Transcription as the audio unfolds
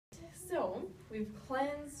So we've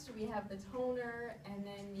cleansed, we have the toner, and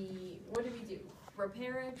then what do we do?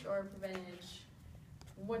 Repairage or Preventage?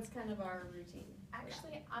 What's kind of our routine?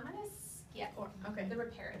 Actually, I'm gonna skip Okay. the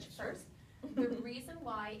Repairage first. The reason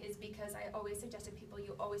why is because I always suggest to people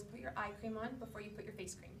you always put your eye cream on before you put your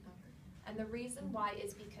face cream. And the reason why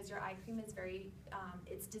is because your eye cream is very,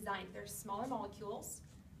 it's designed, there's smaller molecules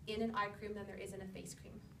in an eye cream than there is in a face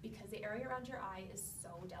cream because the area around your eye is so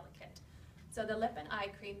delicate. So the Lip&Eye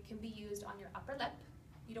cream can be used on your upper lip.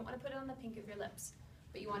 You don't want to put it on the pink of your lips,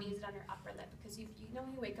 but you want to use it on your upper lip because you know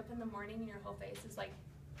you wake up in the morning and your whole face is like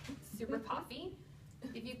super puffy.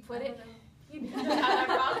 If you put it, you have that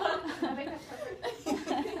problem.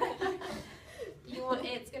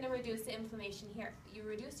 It's going to reduce the inflammation here. You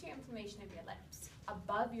reduce your inflammation of your lips,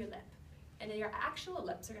 above your lip, and then your actual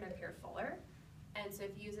lips are going to appear fuller. And so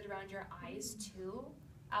if you use it around your eyes too,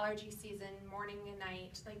 allergy season, morning and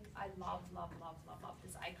night, like I love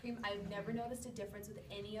this eye cream. I've never noticed a difference with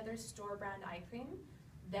any other store brand eye cream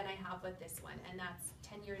than I have with this one, and that's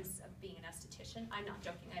 10 years of being an esthetician. I'm not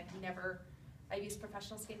joking. I've used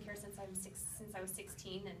professional skincare since I was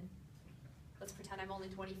 16, and let's pretend I'm only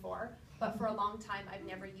 24. But for a long time, I've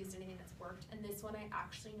never used anything that's worked. And this one, I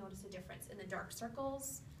actually noticed a difference in the dark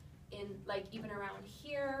circles, in like even around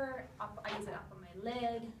here. I use it up on my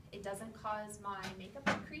lid. It doesn't cause my makeup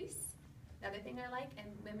to crease. Another thing I like, and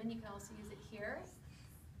women, you can also use it here.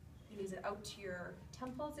 You can use it out to your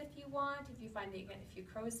temples if you want, if you find that you get a few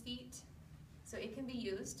crow's feet. So it can be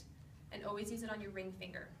used, and always use it on your ring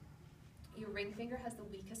finger. Your ring finger has the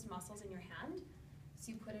weakest muscles in your hand.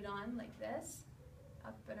 So you put it on like this,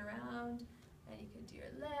 up and around, and you can do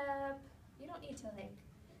your lip. You don't need to like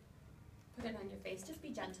put it on your face, just be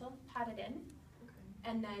gentle, pat it in,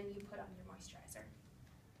 and then you put on your moisturizer.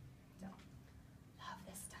 So, love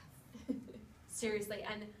this stuff. Seriously,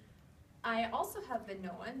 and I also have been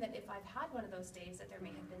known that if I've had one of those days that there may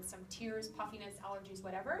have been some tears, puffiness, allergies,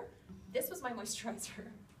 whatever, this was my moisturizer.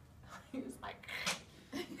 It was like,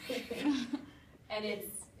 and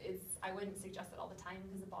I wouldn't suggest it all the time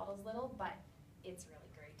because the bottle's little, but it's really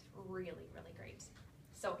great, really great.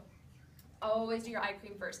 So always do your eye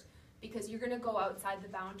cream first because you're gonna go outside the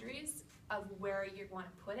boundaries of where you want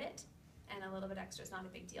to put it, and a little bit extra is not a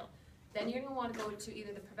big deal. Then you're gonna want to go to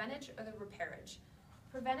either the Preventage or the Repairage.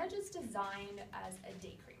 Preventage is designed as a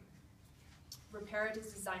day cream. Repairage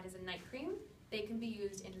is designed as a night cream. They can be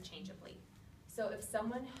used interchangeably. So if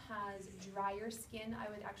someone has drier skin, I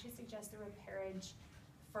would actually suggest the Repairage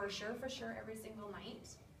for sure every single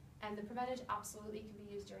night. And the Preventage absolutely can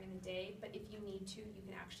be used during the day, but if you need to, you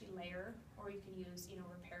can actually layer, or you can use,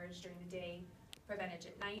 Repairage during the day, Preventage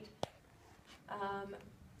at night.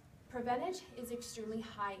 Preventage is extremely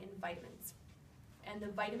high in vitamins, and the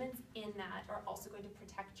vitamins in that are also going to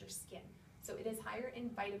protect your skin. So it is higher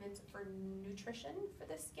in vitamins for nutrition for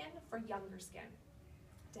the skin, for younger skin,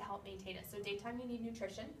 to help maintain it. So daytime you need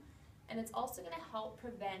nutrition, and it's also going to help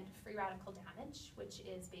prevent free radical damage, which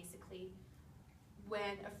is basically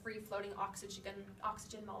when a free-floating oxygen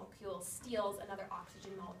molecule steals another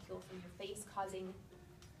oxygen molecule from your face, causing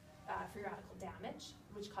free radical damage,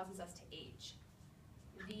 which causes us to age.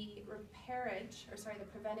 The Preventage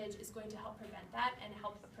is going to help prevent that and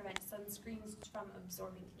help prevent sunscreens from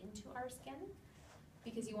absorbing into our skin,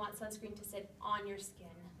 because you want sunscreen to sit on your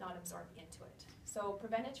skin, not absorb into it. So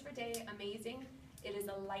Preventage for day, amazing. It is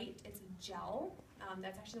a light, it's a gel.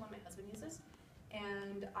 That's actually the one my husband uses.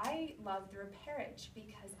 And I love the Repairage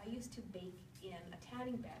because I used to bake in a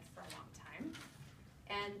tanning bed for a long time.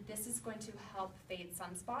 And this is going to help fade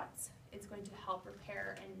sunspots. It's going to help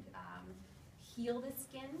repair and heal the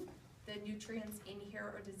skin. The nutrients in here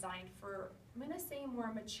are designed for, I'm going to say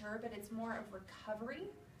more mature, but it's more of recovery.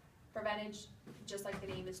 Preventage, just like the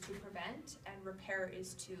name, is to prevent, and Repair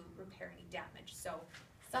is to repair any damage. So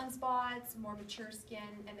sunspots, more mature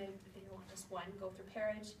skin, and then if they want just one, go with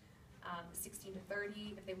Repairage. 16 to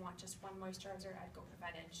 30, if they want just one moisturizer, I'd go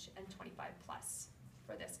Preventage, and 25 plus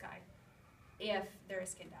for this guy, if there is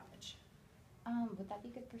skin damage. Would that be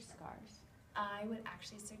good for scars? I would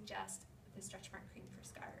actually suggest the stretch mark cream for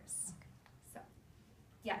scars. Okay. So,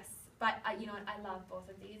 yes, but you know what, I love both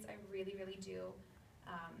of these, I really do.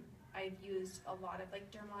 I've used a lot of like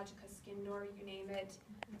Dermalogica, Skin Door, you name it.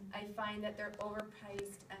 I find that they're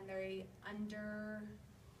overpriced and they're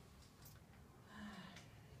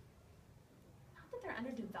they're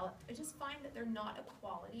underdeveloped. I just find that they're not a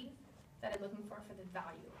quality that I'm looking for the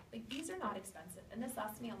value. Like, these are not expensive, and this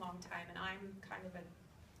lasts me a long time, and I'm kind of a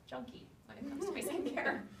junkie when it comes to my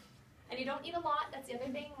skincare. And you don't need a lot, that's the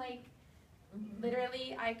other thing, like,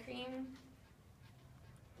 literally, eye cream,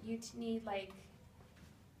 you need like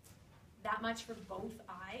that much for both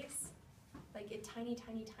eyes, tiny,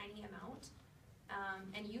 tiny, tiny amount.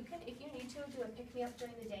 And you can, if you need to, do a pick-me-up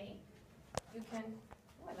during the day. You can,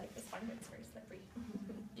 oh, I like this one, but it's very slippery.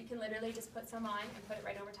 You can literally just put some on and put it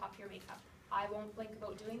right over top of your makeup. I won't blink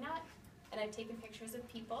about doing that. And I've taken pictures of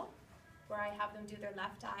people where I have them do their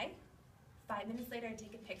left eye. 5 minutes later, I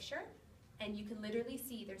take a picture, and you can literally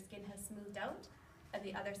see their skin has smoothed out, and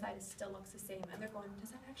the other side still looks the same. And they're going,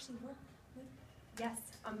 does that actually work? Yes,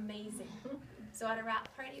 amazing. So at a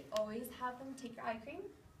wrap party, always have them take your eye cream,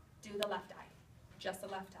 do the left eye, just the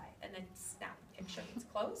left eye, and then snap a picture. It's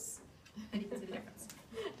close, and you can see the difference.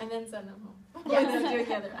 And then send them home. Yeah. And then do it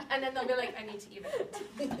together. And then they'll be like, I need to even it.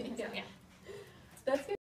 So, Yeah. yeah. That's good.